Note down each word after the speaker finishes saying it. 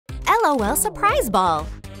LOL surprise ball.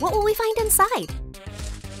 What will we find inside?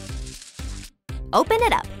 Open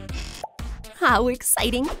it up. How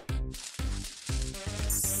exciting!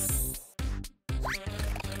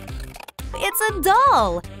 It's a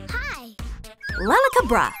doll! Hi!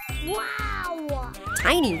 LaLiLu. Wow!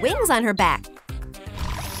 Tiny wings on her back.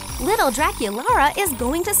 Little Draculaura is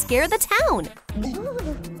going to scare the town.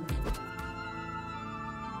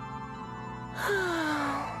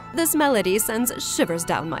 This melody sends shivers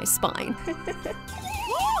down my spine.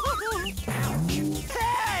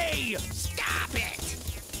 Hey! Stop it!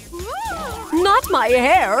 Not my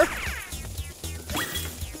hair!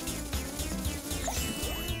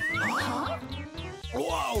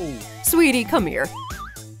 Whoa! Sweetie, come here.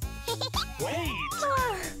 Wait!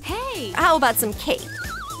 Hey! How about some cake?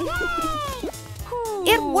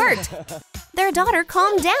 It worked! Their daughter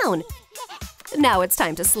calmed down. Now it's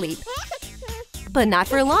time to sleep. But not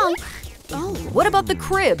for long. Oh, what about the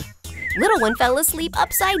crib? Little one fell asleep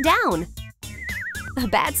upside down.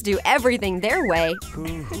 Bats do everything their way.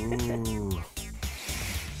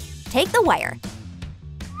 Take the wire.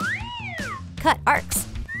 Cut arcs.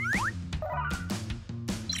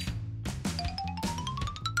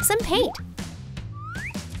 Some paint.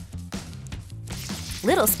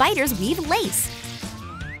 Little spiders weave lace.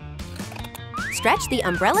 Stretch the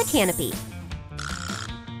umbrella canopy.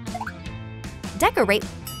 Decorate.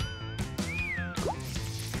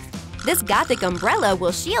 This gothic umbrella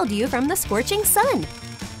will shield you from the scorching sun.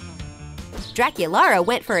 Draculaura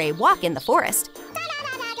went for a walk in the forest.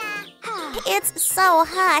 It's so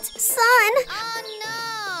hot. Sun! Oh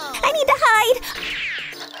no! I need to hide!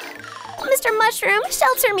 Mr. Mushroom,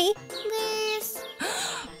 shelter me! Please?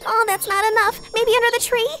 Oh, that's not enough. Maybe under the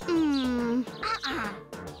tree?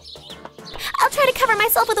 I'll try to cover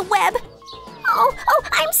myself with a web. Oh,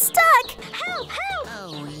 I'm stuck! Help! Help!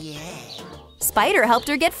 Oh, yeah. Spider helped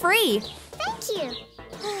her get free. Thank you!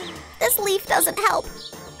 This leaf doesn't help.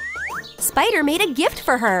 Spider made a gift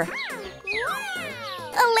for her.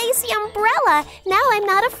 A lacy umbrella. Now I'm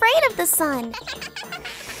not afraid of the sun.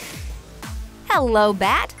 Hello,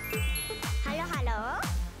 Bat. Hello, hello?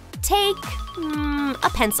 Take a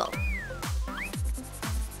pencil.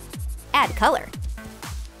 Add color.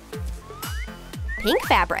 Pink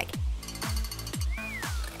fabric.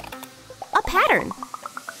 A pattern.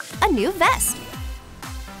 A new vest.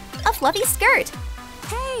 A fluffy skirt.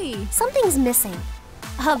 Hey, something's missing.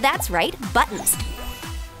 Oh, that's right, buttons.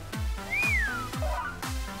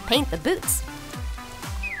 Paint the boots.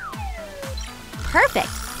 Perfect!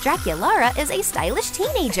 Draculaura is a stylish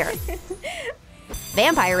teenager.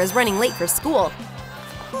 Vampire is running late for school.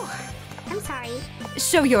 I'm sorry.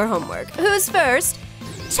 Show your homework. Who's first?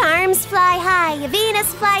 Charms fly high,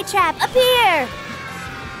 Venus flytrap, appear!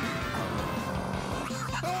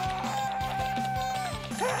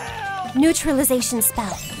 Neutralization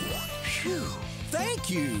spell. Phew. Thank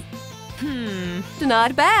you.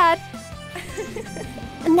 Not bad.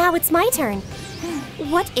 Now it's my turn.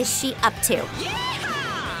 What is she up to?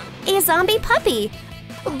 A zombie puppy.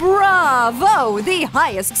 Bravo! The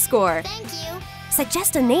highest score. Thank you.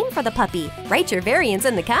 Suggest a name for the puppy. Write your variants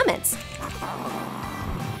in the comments.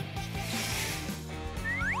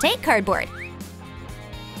 Take cardboard.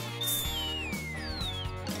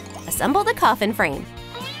 Assemble the coffin frame.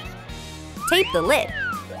 Tape the lid.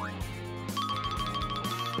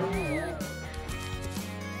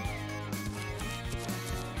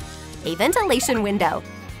 A ventilation window.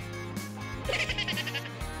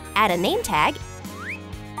 Add a name tag.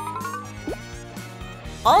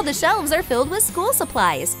 All the shelves are filled with school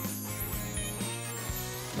supplies.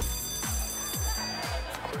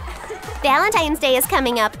 Valentine's Day is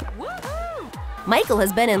coming up. Michael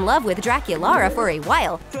has been in love with Draculaura for a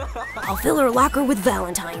while. I'll fill her locker with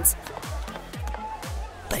Valentines.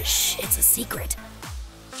 But shh, it's a secret.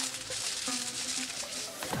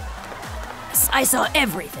 I saw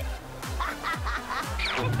everything.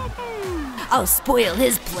 I'll spoil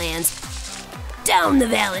his plans. Down the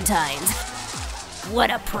Valentines. What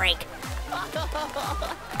a prank.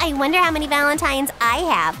 I wonder how many Valentines I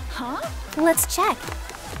have. Huh? Let's check.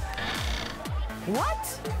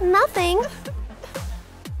 What? Nothing.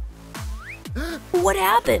 What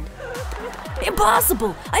happened?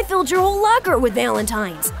 Impossible! I filled your whole locker with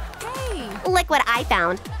Valentines. Hey! Look what I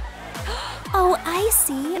found. Oh, I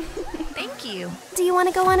see. Thank you. Do you want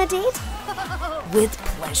to go on a date? With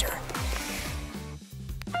pleasure.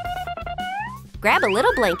 Grab a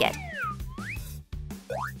little blanket.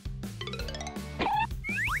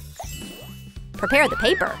 Prepare the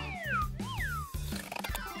paper.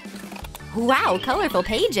 Wow, colorful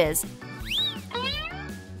pages.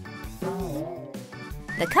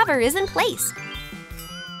 The cover is in place.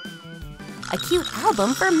 A cute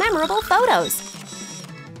album for memorable photos.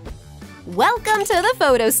 Welcome to the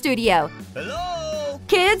photo studio. Hello!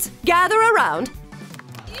 Kids, gather around.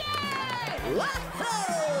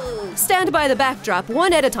 Whoa! Stand by the backdrop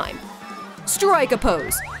one at a time. Strike a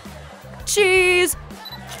pose. Cheese.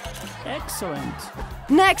 Excellent.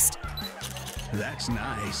 Next. That's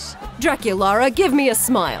nice. Draculaura, give me a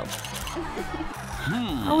smile.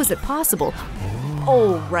 How is it possible?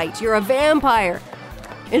 Oh, right, you're a vampire.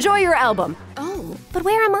 Enjoy your album. Oh, but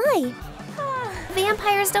where am I?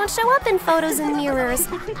 Vampires don't show up in photos and mirrors.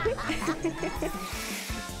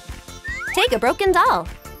 Take a broken doll.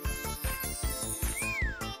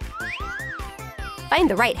 Find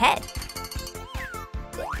the right head.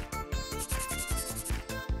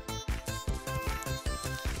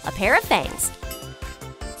 A pair of fangs.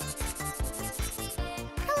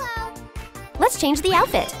 Hello. Let's change the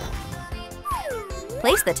outfit.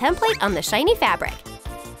 Place the template on the shiny fabric.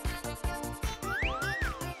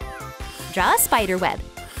 Draw a spider web.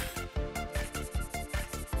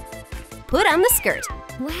 Put on the skirt.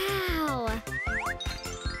 Wow.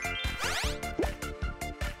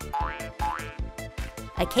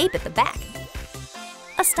 A cape at the back.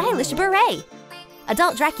 A stylish beret.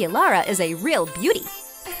 Adult Draculaura is a real beauty.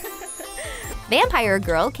 Vampire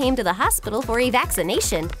girl came to the hospital for a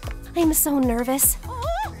vaccination. I'm so nervous.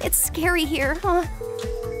 It's scary here, huh?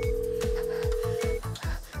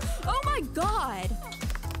 Oh my god!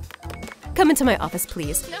 Come into my office,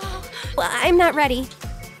 please. No. Well, I'm not ready.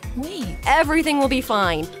 Wait. Everything will be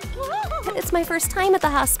fine. It's my first time at the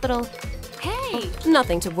hospital. Hey!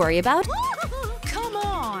 Nothing to worry about. Come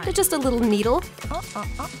on! Just a little needle.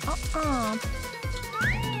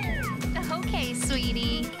 Okay,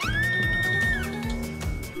 sweetie.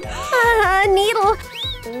 Needle.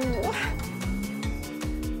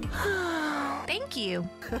 Thank you.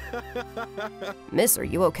 Miss, are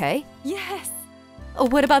you okay? Yes. Oh,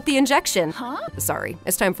 what about the injection? Huh? Sorry,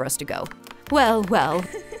 it's time for us to go. Well, well.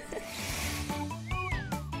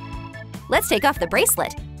 Let's take off the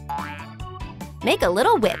bracelet. Make a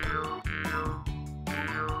little whip.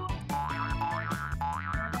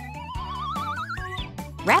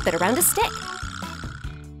 Wrap it around a stick.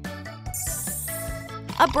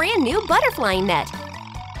 A brand new butterfly net.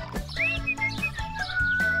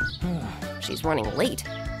 She's running late.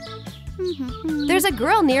 There's a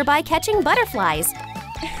girl nearby catching butterflies.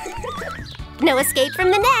 No escape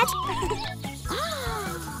from the net.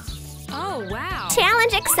 Oh, wow.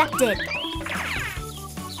 Challenge accepted.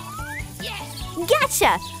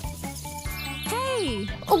 Gotcha! Hey!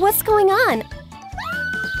 What's going on?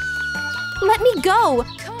 Let me go!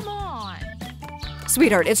 Come on!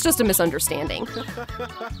 Sweetheart, it's just a misunderstanding.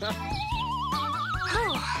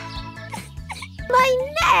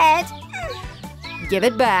 My net. Give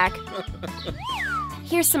it back.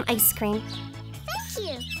 Here's some ice cream. Thank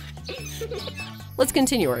you. Let's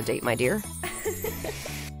continue our date, my dear.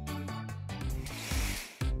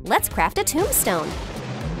 Let's craft a tombstone.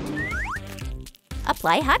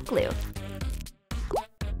 Apply hot glue.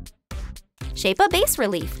 Shape a bas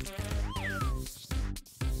relief.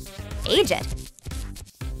 Age it.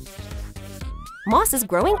 Moss is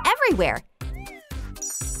growing everywhere.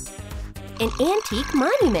 An antique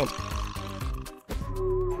monument.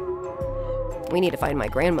 We need to find my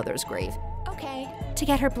grandmother's grave Okay. to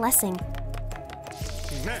get her blessing.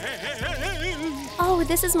 Oh,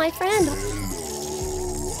 this is my friend.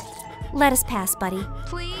 Let us pass, buddy.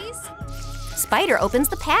 Please? Spider opens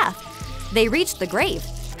the path. They reach the grave.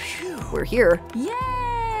 We're here.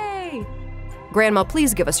 Yay! Grandma,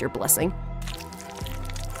 please give us your blessing.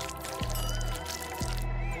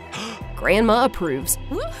 Grandma approves.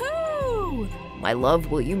 Woohoo! My love,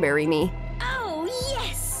 will you marry me? Oh,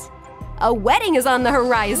 yes. A wedding is on the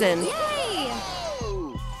horizon. Yay!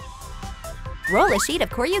 Roll a sheet of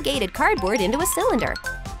corrugated cardboard into a cylinder.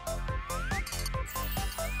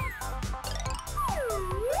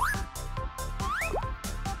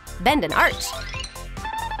 Bend an arch.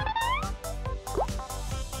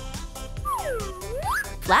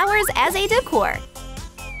 Flowers as a decor.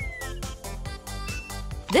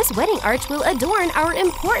 This wedding arch will adorn our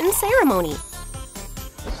important ceremony.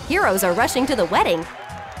 Heroes are rushing to the wedding.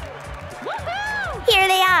 Here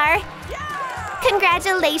they are.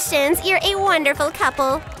 Congratulations, you're a wonderful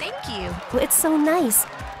couple. Thank you. It's so nice.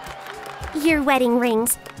 Your wedding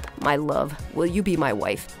rings. My love, will you be my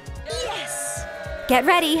wife? Yes! Get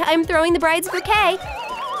ready, I'm throwing the bride's bouquet.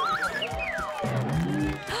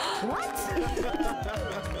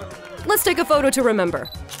 Let's take a photo to remember.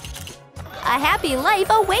 A happy life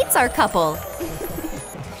awaits our couple.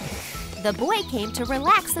 The boy came to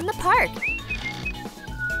relax in the park.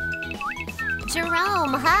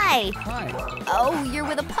 Jerome, hi. Hi. Oh, you're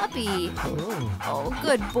with a puppy. Oh,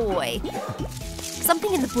 good boy.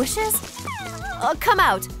 Something in the bushes? Oh, come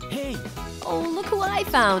out. Hey. Oh, look who I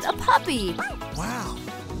found, a puppy. Wow.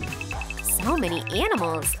 So many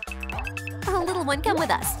animals. Oh, little one, come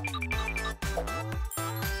with us.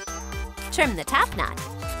 Trim the top knot.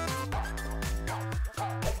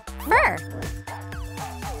 Fur.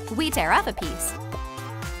 We tear off a piece.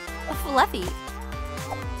 Fluffy.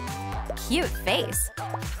 Cute face.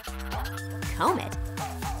 Comb it.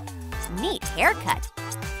 Neat haircut.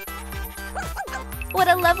 What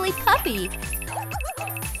a lovely puppy.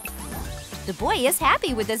 The boy is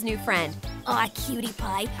happy with his new friend. Aw, cutie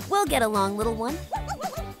pie. We'll get along, little one.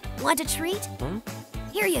 Want a treat?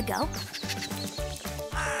 Here you go.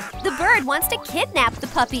 The bird wants to kidnap the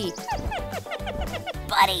puppy.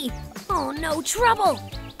 Buddy! Oh no, trouble!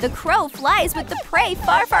 The crow flies with the prey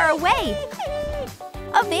far, far away.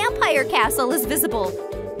 A vampire castle is visible.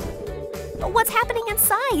 What's happening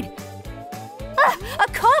inside? Ah,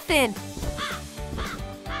 a coffin!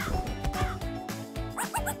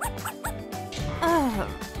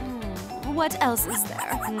 What else is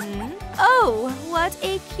there? Oh, what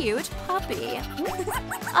a cute puppy.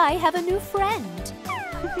 I have a new friend.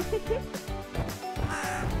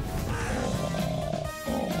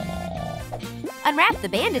 Unwrap the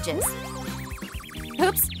bandages.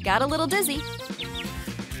 Oops, got a little dizzy.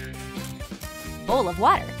 Bowl of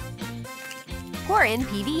water. Pour in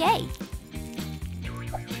PVA.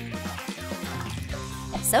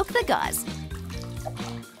 Soak the gauze.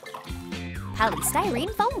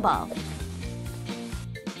 Polystyrene foam ball.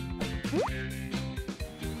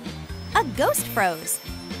 A ghost froze.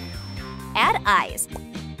 Add eyes.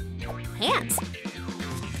 Hands.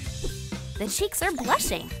 The cheeks are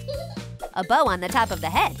blushing. A bow on the top of the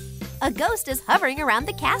head. A ghost is hovering around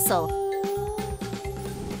the castle.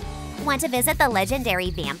 Want to visit the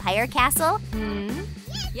legendary vampire castle?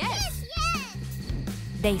 Yes.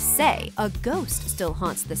 They say a ghost still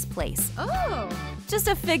haunts this place. Oh. Just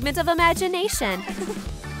a figment of imagination.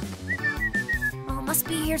 Oh, must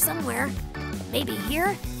be here somewhere. Maybe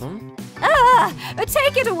here? Ah!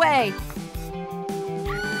 Take it away!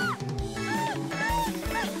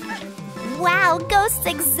 Wow, ghosts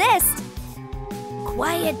exist!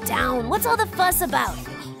 Quiet down. What's all the fuss about?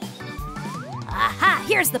 Aha!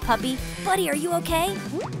 Here's the puppy. Buddy, are you okay?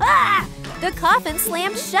 Ah! The coffin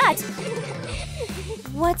slammed shut.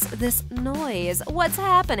 What's this noise? What's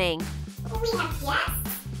happening? We have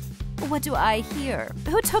guests. What do I hear?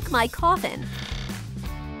 Who took my coffin?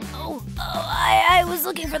 I was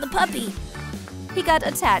looking for the puppy. He got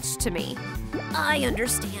attached to me. I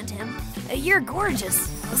understand him. You're gorgeous.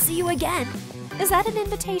 I'll see you again. Is that an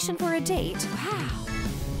invitation for a date? Wow.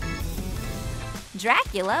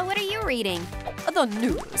 Dracula, what are you reading? The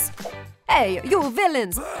news. Hey, you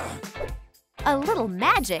villains! A little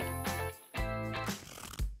magic.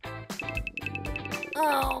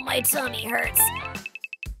 Oh, my tummy hurts.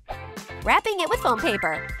 Wrapping it with foam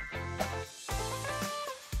paper.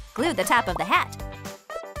 Glue the top of the hat.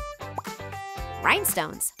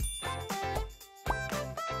 Rhinestones.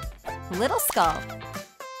 Little skull.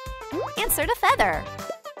 Insert a feather.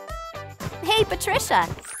 Hey, Patricia.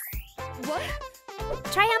 What?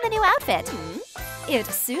 Try on the new outfit. It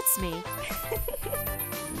suits me.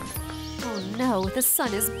 Oh no, the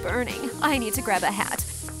sun is burning. I need to grab a hat.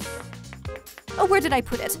 Oh, where did I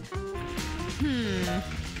put it?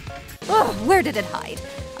 Oh, where did it hide?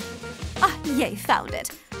 Ah, yay, found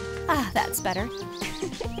it. Ah, that's better.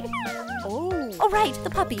 Oh. All right, the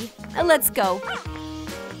puppy. Let's go.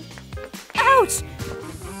 Ouch!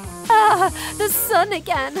 Ah, the sun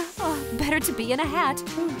again. Oh, better to be in a hat.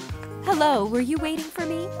 Hello, were you waiting for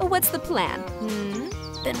me? What's the plan?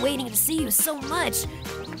 Been waiting to see you so much.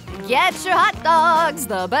 Get your hot dogs,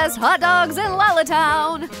 the best hot dogs in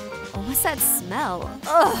Lalatown. Oh, what's that smell?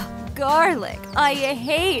 Ugh, garlic. I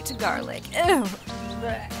hate garlic. Ew.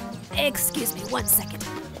 Excuse me 1 second.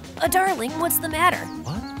 Darling, what's the matter?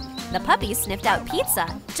 What? The puppy sniffed out pizza,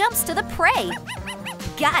 jumps to the prey.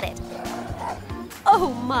 Got it.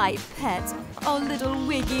 Oh, my pet. Oh, little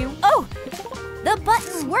Wiggy. Oh, the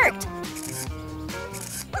button worked.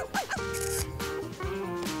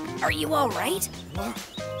 Are you all right?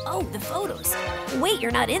 Oh, the photos. Wait,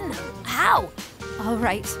 you're not in them. How? All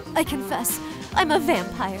right, I confess. I'm a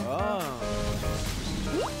vampire.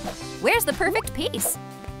 Where's the perfect piece?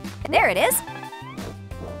 There it is.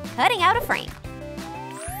 Cutting out a frame.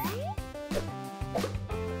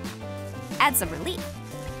 Add some relief.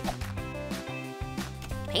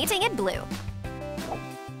 Painting it blue.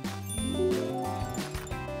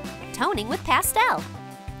 Toning with pastel.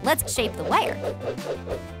 Let's shape the wire.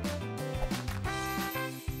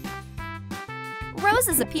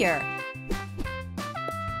 noses appear.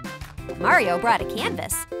 Mario brought a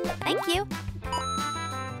canvas. Thank you.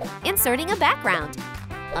 Inserting a background.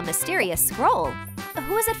 A mysterious scroll.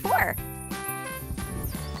 Who is it for?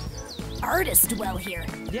 Artists dwell here.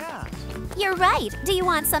 Yeah. You're right. Do you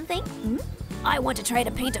want something? I want to try to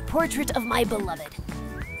paint a portrait of my beloved.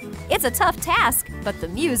 It's a tough task, but the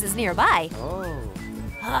muse is nearby. Oh.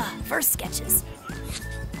 First sketches.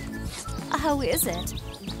 How is it?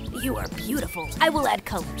 You are beautiful. I will add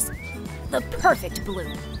colors. The perfect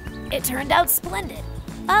blue. It turned out splendid.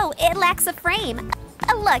 Oh, it lacks a frame.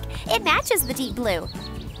 Look, it matches the deep blue.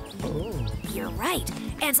 You're right.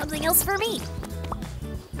 And something else for me.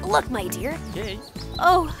 Look, my dear. Okay.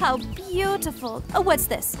 Oh, how beautiful. What's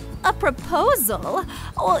this? A proposal?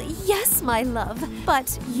 Oh, yes, my love.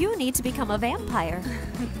 But you need to become a vampire.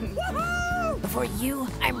 For you,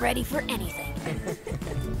 I'm ready for anything.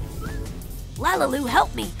 LaLiLu,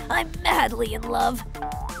 help me. I'm madly in love.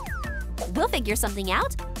 We'll figure something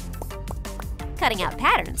out. Cutting out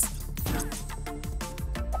patterns.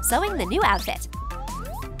 Sewing the new outfit.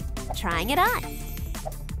 Trying it on.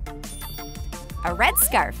 A red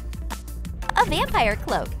scarf. A vampire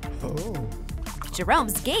cloak. Oh.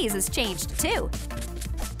 Jerome's gaze has changed too.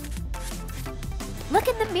 Look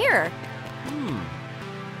in the mirror.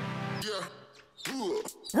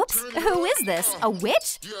 Oops, who is this? A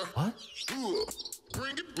witch? What?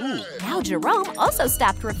 Now Jerome also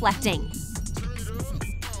stopped reflecting.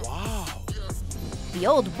 Wow. The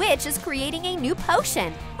old witch is creating a new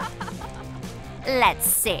potion. Let's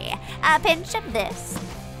see. A pinch of this.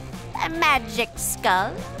 A magic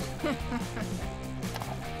skull.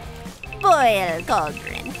 Boil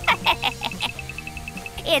cauldron.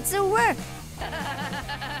 It's a work.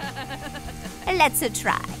 Let's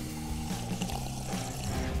try.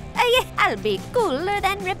 I'll be cooler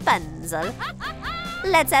than Rapunzel.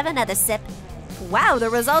 Let's have another sip. Wow, the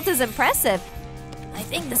result is impressive. I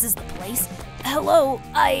think this is the place. Hello,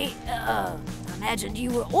 I imagined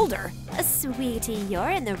you were older. Sweetie,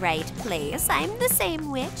 you're in the right place. I'm the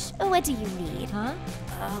same witch. What do you need? Huh?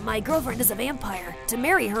 My girlfriend is a vampire. To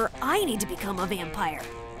marry her, I need to become a vampire.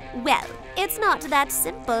 Well, it's not that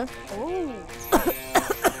simple.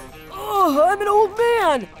 Oh, I'm an old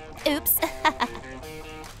man. Oops.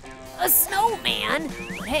 A snowman.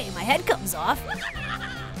 But hey, my head comes off.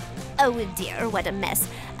 Oh dear, what a mess.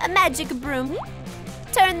 A magic broom.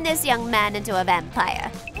 Turn this young man into a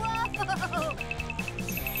vampire.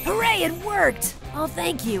 Hooray, it worked. Oh,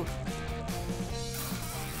 thank you.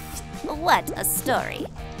 What a story.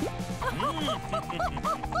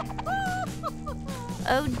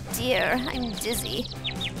 Oh dear, I'm dizzy.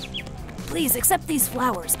 Please accept these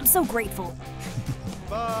flowers. I'm so grateful.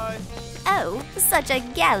 Bye. Oh, such a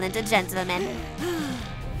gallant gentleman.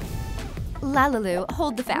 LaLiLu,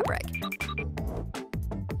 hold the fabric.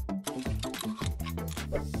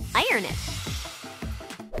 Iron it.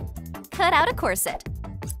 Cut out a corset.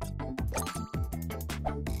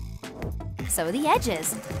 Sew the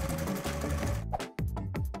edges.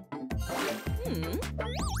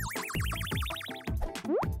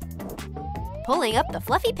 Pulling up the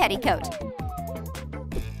fluffy petticoat.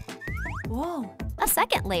 Whoa, a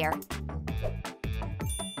second layer.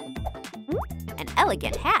 An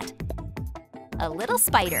elegant hat. A little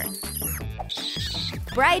spider.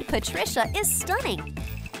 Bride Patricia is stunning.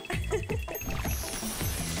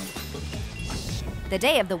 The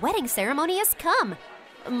day of the wedding ceremony has come.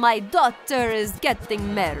 My daughter is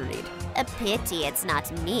getting married. A pity it's not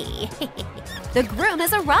me. The groom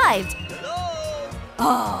has arrived. Hello.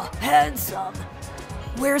 Oh, handsome.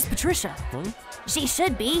 Where's Patricia? Huh? She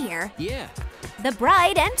should be here. Yeah. The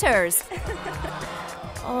bride enters.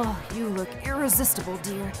 Oh, you look irresistible,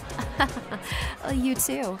 dear. Oh, you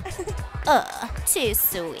too. Too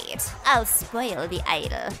sweet. I'll spoil the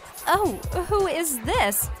idol. Oh, who is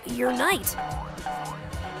this? Your knight.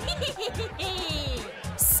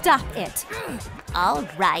 Stop it. All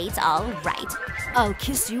right, all right. I'll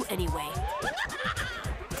kiss you anyway.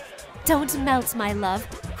 Don't melt, my love.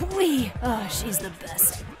 Whee! Oh, she's the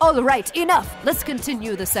best. All right, enough. Let's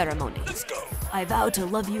continue the ceremony. Let's go. I vow to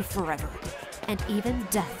love you forever, and even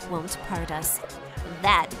death won't part us.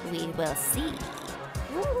 That we will see.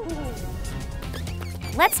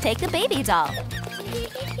 Let's take the baby doll.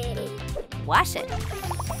 Wash it.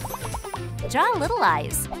 Draw little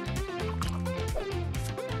eyes.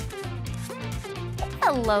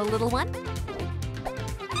 Hello, little one.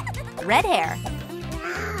 Red hair.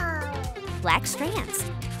 Black strands.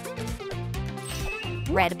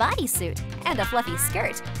 Red bodysuit and a fluffy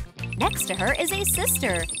skirt. Next to her is a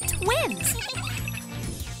sister, twins.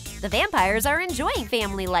 The vampires are enjoying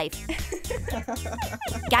family life.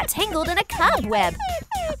 Got tangled in a cobweb.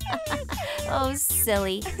 Oh,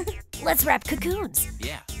 silly. Let's wrap cocoons.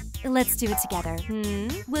 Yeah. Let's do it together.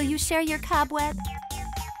 Will you share your cobweb?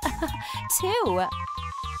 2.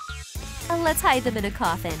 Let's hide them in a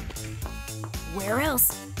coffin. Where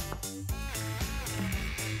else?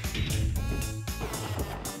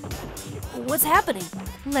 What's happening?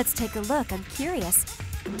 Let's take a look. I'm curious.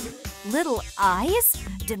 Little eyes?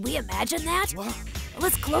 Did we imagine that? What?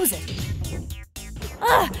 Let's close it.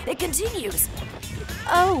 Ah, it continues.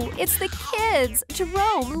 Oh, it's the kids.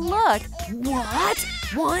 Jerome, look. What?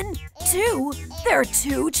 1, 2? There are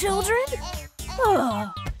 2 children?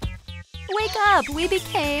 Oh, Wake up. We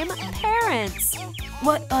became parents.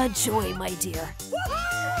 what a joy, my dear.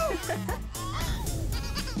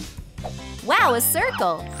 Wow, a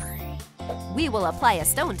circle. We will apply a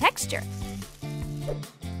stone texture.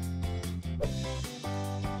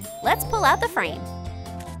 Let's pull out the frame.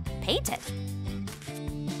 Paint it.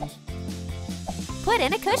 Put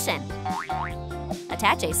in a cushion.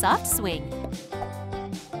 Attach a soft swing.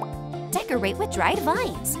 Decorate with dried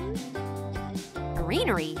vines.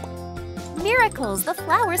 Greenery. Miracles, the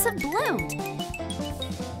flowers have bloomed.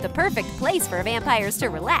 The perfect place for vampires to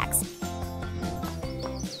relax.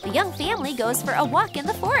 The young family goes for a walk in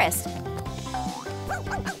the forest.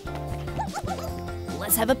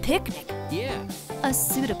 Let's have a picnic. Yeah. A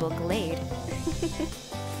suitable glade.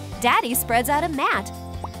 Daddy spreads out a mat.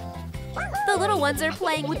 The little ones are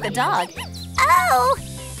playing with the dog. Oh!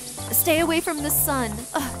 Stay away from the sun.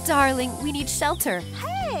 Oh, darling, we need shelter.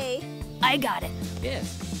 Hey! I got it.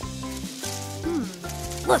 Yes.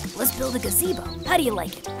 Look, let's build a gazebo. How do you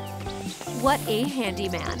like it? What a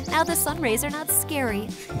handyman. Now the sun rays are not scary.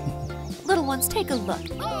 Little ones, take a look.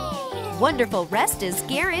 Wonderful rest is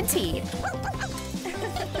guaranteed.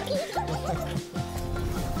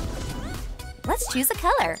 Let's choose a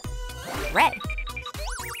color. Red.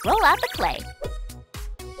 Roll out the clay.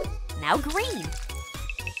 Now green.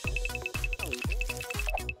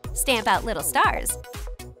 Stamp out little stars.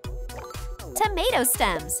 Tomato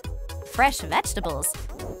stems. Fresh vegetables.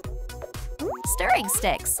 Stirring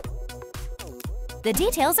sticks. The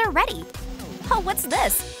details are ready. Oh, what's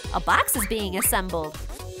this? A box is being assembled.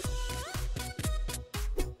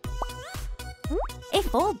 A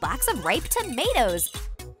full box of ripe tomatoes.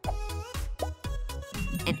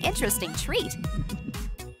 An interesting treat.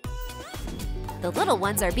 The little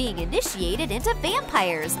ones are being initiated into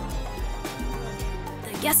vampires.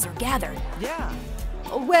 The guests are gathered. Yeah.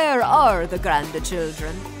 Where are the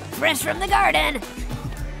grandchildren? Fresh from the garden.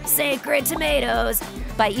 Sacred tomatoes.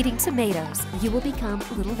 By eating tomatoes, you will become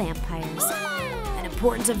little vampires. An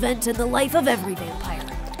important event in the life of every vampire.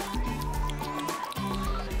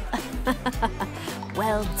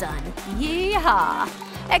 Well done. Yeehaw!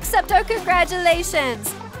 Accept our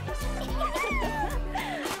congratulations!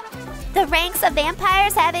 The ranks of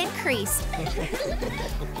vampires have increased.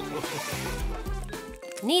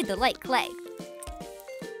 Need the light clay.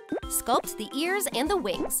 Sculpt the ears and the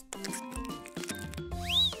wings.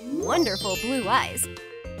 Wonderful blue eyes.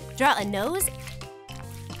 Draw a nose.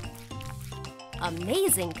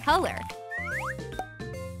 Amazing color.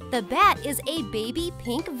 The bat is a baby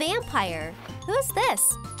pink vampire. Who's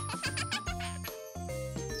this?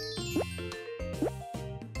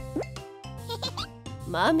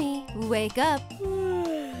 Mommy, wake up.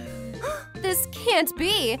 This can't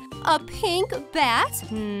be. A pink bat?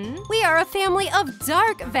 We are a family of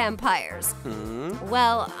dark vampires.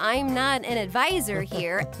 Well, I'm not an advisor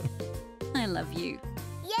here. I love you.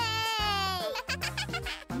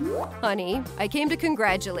 Honey, I came to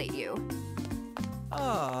congratulate you.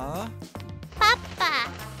 Aww.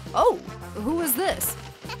 Papa, Oh, who is this?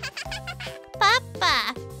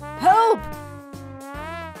 Papa. Help!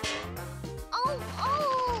 Oh.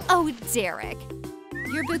 Oh, Derek.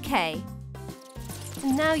 Your bouquet.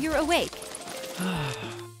 Now you're awake.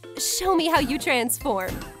 Show me how you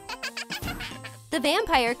transform. The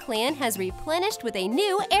vampire clan has replenished with a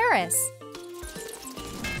new heiress.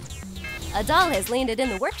 A doll has landed in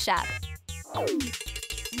the workshop.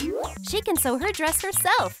 She can sew her dress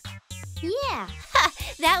herself. Yeah. Ha!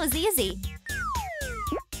 That was easy.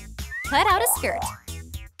 Cut out a skirt.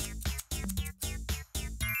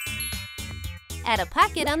 Add a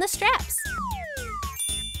pocket on the straps.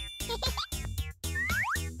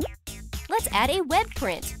 Let's add a web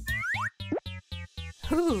print.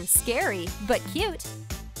 Ooh, scary, but cute.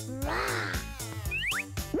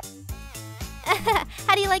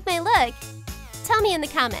 How do you like my look? Tell me in the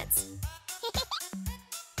comments.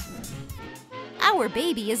 Our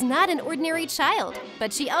baby is not an ordinary child,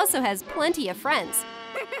 but she also has plenty of friends.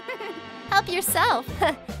 Help yourself.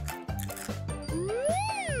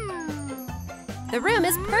 The room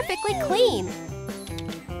is perfectly clean.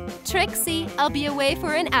 Trixie, I'll be away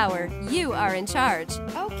for an hour. You are in charge.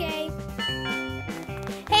 Okay.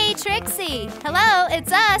 Hey, Trixie! Hello,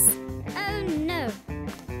 it's us! Oh no.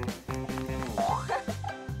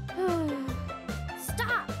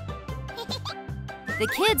 Stop! The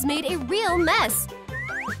kids made a real mess.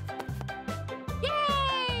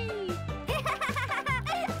 Yay!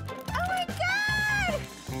 Oh my god!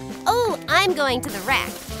 Oh, I'm going to the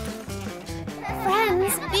rack.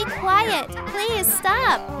 Friends, be quiet. Please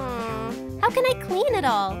stop. How can I clean it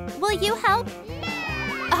all? Will you help?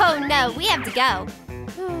 Oh no, we have to go.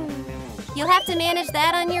 You'll have to manage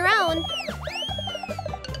that on your own.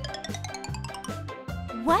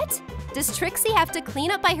 What? Does Trixie have to clean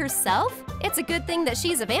up by herself? It's a good thing that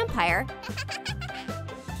she's a vampire.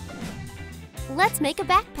 Let's make a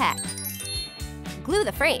backpack. Glue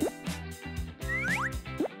the frame.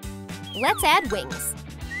 Let's add wings.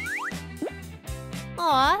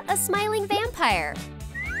 Aw, a smiling vampire.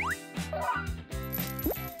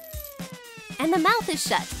 And the mouth is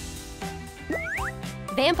shut.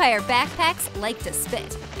 Vampire backpacks like to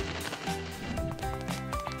spit.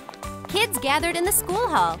 Kids gathered in the school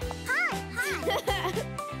hall. Hi!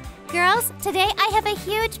 Girls, today I have a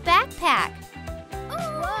huge backpack.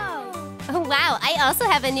 Whoa! Oh, wow, I also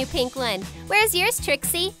have a new pink one. Where's yours,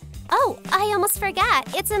 Trixie? Oh, I almost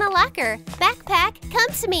forgot. It's in a locker. Backpack, come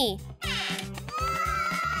to me.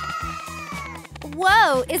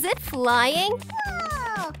 Whoa, is it flying?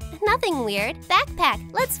 Whoa! Nothing weird.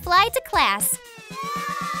 Backpack, let's fly to class.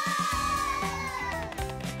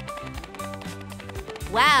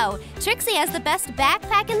 Wow, Trixie has the best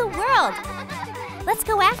backpack in the world. Let's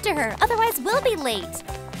go after her, otherwise we'll be late.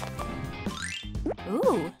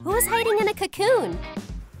 Ooh, who's hiding in a cocoon?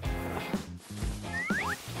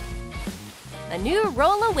 A new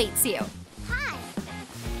role awaits you. Hi!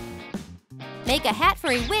 Make a hat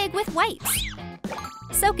for a wig with whites.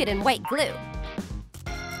 Soak it in white glue.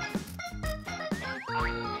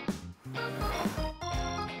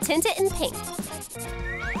 Tint it in pink.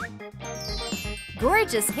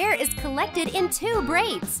 Gorgeous hair is collected in 2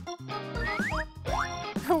 braids.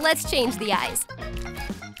 Let's change the eyes.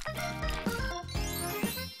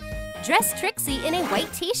 Dress Trixie in a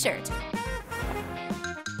white t-shirt.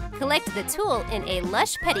 Collect the tulle in a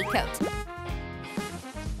lush petticoat.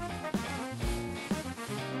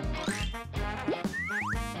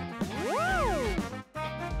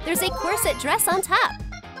 There's a corset dress on top.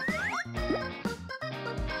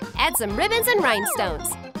 Add some ribbons and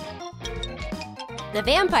rhinestones. The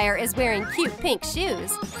vampire is wearing cute pink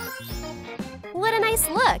shoes. What a nice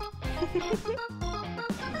look!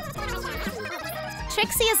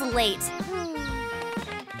 Trixie is late.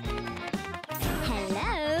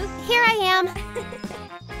 Hello? Here I am.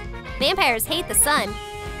 Vampires hate the sun.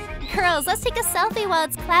 Girls, let's take a selfie while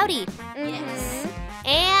it's cloudy. Yes.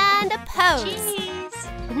 And a pose. Cheese!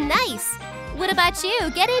 Nice. What about you?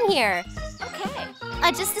 Get in here. Okay.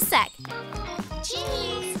 Just a sec.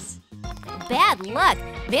 Cheese! Bad luck.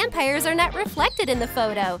 Vampires are not reflected in the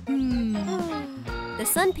photo. The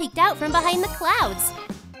sun peeked out from behind the clouds.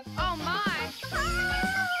 Oh my!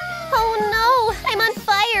 Oh no! I'm on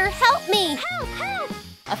fire! Help me! Help! Help!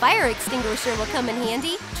 A fire extinguisher will come in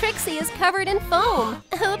handy. Trixie is covered in foam.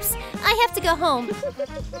 Oops, I have to go home.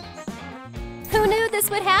 Who knew this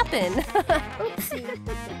would happen? Oopsie.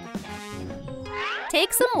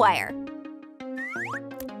 Take some wire.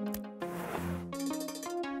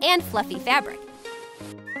 And fluffy fabric.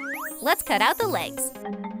 Let's cut out the legs.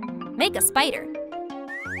 Make a spider.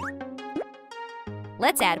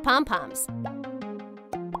 Let's add pom-poms.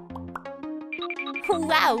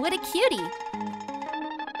 Wow, what a cutie!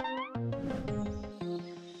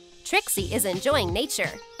 Trixie is enjoying nature.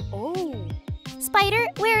 Oh. Spider,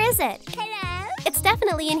 where is it? Hello? It's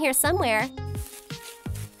definitely in here somewhere.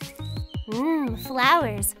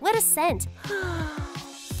 Flowers. What a scent.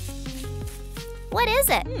 What is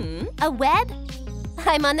it? A web?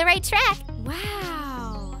 I'm on the right track.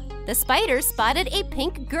 Wow. The spider spotted a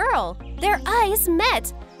pink girl. Their eyes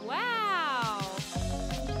met. Wow.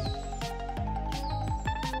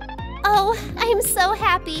 Oh, I'm so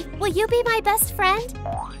happy. Will you be my best friend?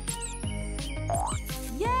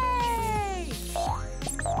 Yay!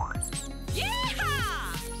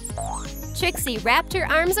 Yeah! Trixie wrapped her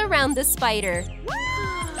arms around the spider.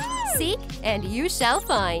 Seek and you shall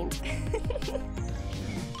find.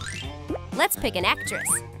 Let's pick an actress.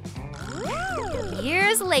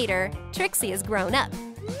 Years later, Trixie is grown up.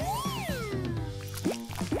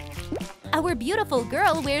 Our beautiful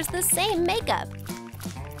girl wears the same makeup.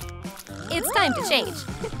 It's time to change.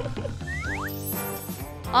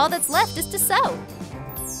 All that's left is to sew.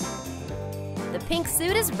 The pink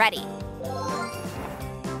suit is ready.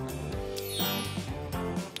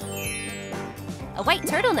 A white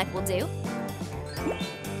turtleneck will do.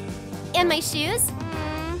 And my shoes?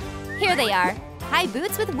 Here they are, high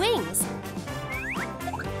boots with wings.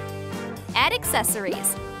 Add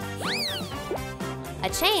accessories. A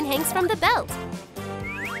chain hangs from the belt.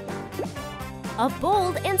 A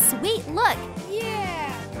bold and sweet look.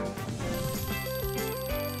 Yeah!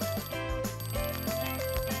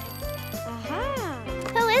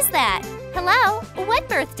 Who is that? Hello? What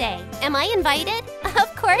birthday? Am I invited?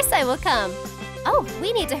 Of course I will come. Oh,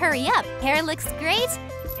 we need to hurry up. Hair looks great.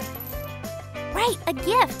 Right, a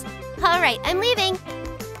gift. All right, I'm leaving.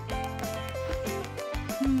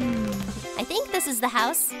 I think this is the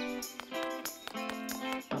house.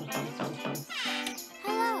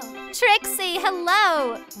 Hello. Trixie,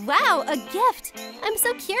 hello. Wow, a gift. I'm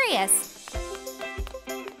so curious.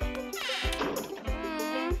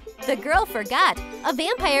 The girl forgot. A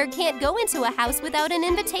vampire can't go into a house without an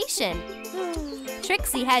invitation.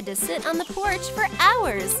 Trixie had to sit on the porch for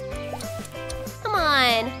hours. Come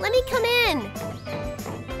on, let me come in.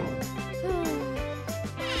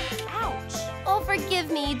 Ouch. Oh,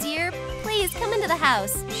 forgive me, dear. Please come into the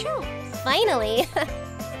house. Sure. Finally.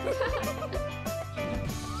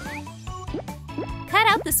 Cut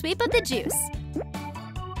out the sweep of the juice.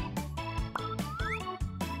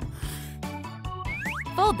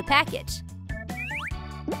 Fold the package.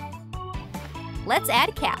 Let's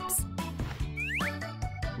add caps.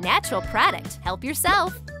 Natural product, help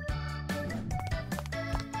yourself.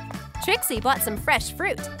 Trixie bought some fresh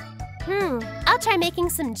fruit. I'll try making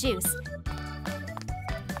some juice.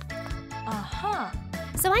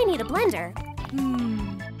 So I need a blender.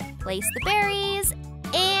 Place the berries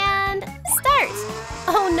and start.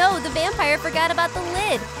 Oh no, the vampire forgot about the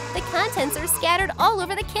lid. The contents are scattered all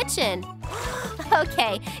over the kitchen.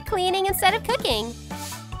 Okay, cleaning instead of cooking.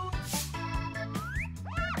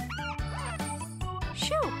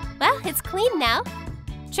 Shoo. Well, it's clean now.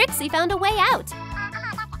 Trixie found a way out.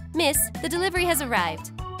 Miss, the delivery has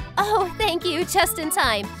arrived. Oh, thank you, just in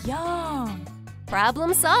time. Yum.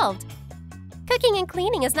 Problem solved. Cooking and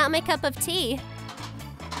cleaning is not my cup of tea.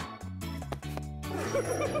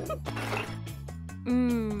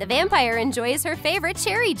 The vampire enjoys her favorite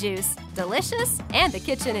cherry juice. Delicious, and the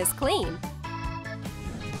kitchen is clean.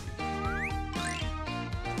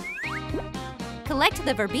 Collect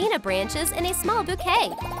the verbena branches in a small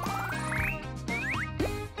bouquet.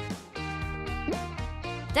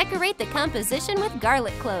 Decorate the composition with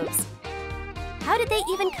garlic cloves. How did they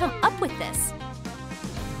even come up with this?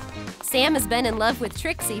 Sam has been in love with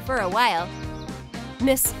Trixie for a while.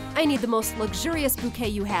 Miss, I need the most luxurious bouquet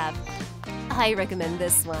you have. I recommend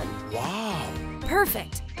this one. Wow.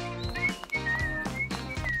 Perfect.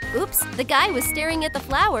 Oops, the guy was staring at the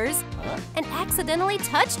flowers and accidentally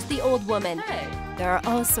touched the old woman. Hey. There are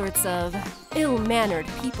all sorts of ill-mannered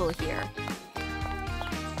people here.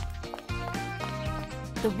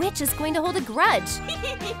 The witch is going to hold a grudge.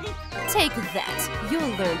 Take that. You'll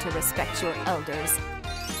learn to respect your elders.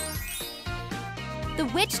 The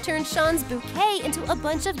witch turned Sean's bouquet into a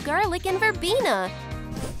bunch of garlic and verbena.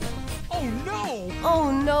 Oh no!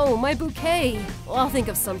 Oh no, my bouquet. Well, I'll think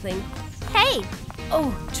of something. Hey!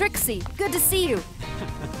 Oh, Trixie, good to see you.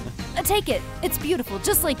 Take it. It's beautiful,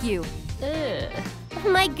 just like you. Ugh.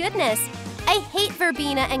 My goodness, I hate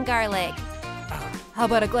verbena and garlic. How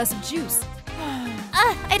about a glass of juice?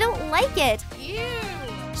 I don't like it. Ew.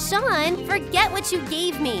 Sean, forget what you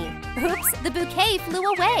gave me. Oops, the bouquet flew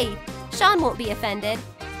away. Sean won't be offended.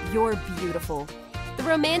 You're beautiful. The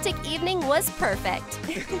romantic evening was perfect.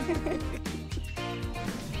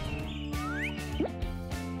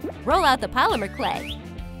 Roll out the polymer clay.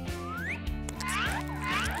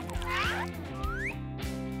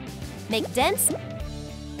 Make dents.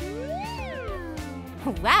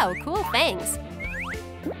 Wow, cool fangs.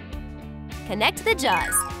 Connect the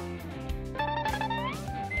jaws.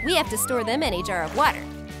 We have to store them in a jar of water.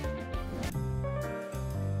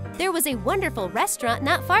 There was a wonderful restaurant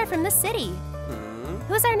not far from the city.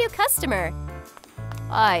 Who's our new customer?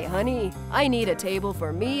 Hi, honey. I need a table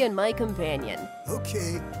for me and my companion.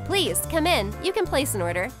 Okay. Please, come in. You can place an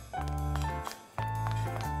order.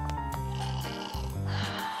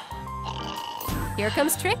 Here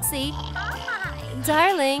comes Trixie.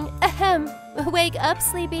 Darling, wake up,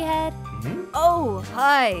 sleepyhead. Oh,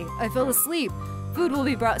 hi. I fell asleep. Food will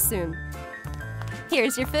be brought soon.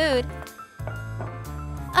 Here's your food.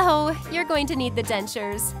 Oh, you're going to need the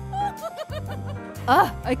dentures.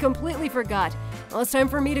 I completely forgot. Well, it's time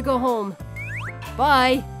for me to go home.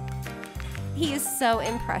 Bye. He is so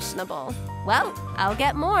impressionable. Well, I'll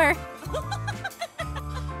get more.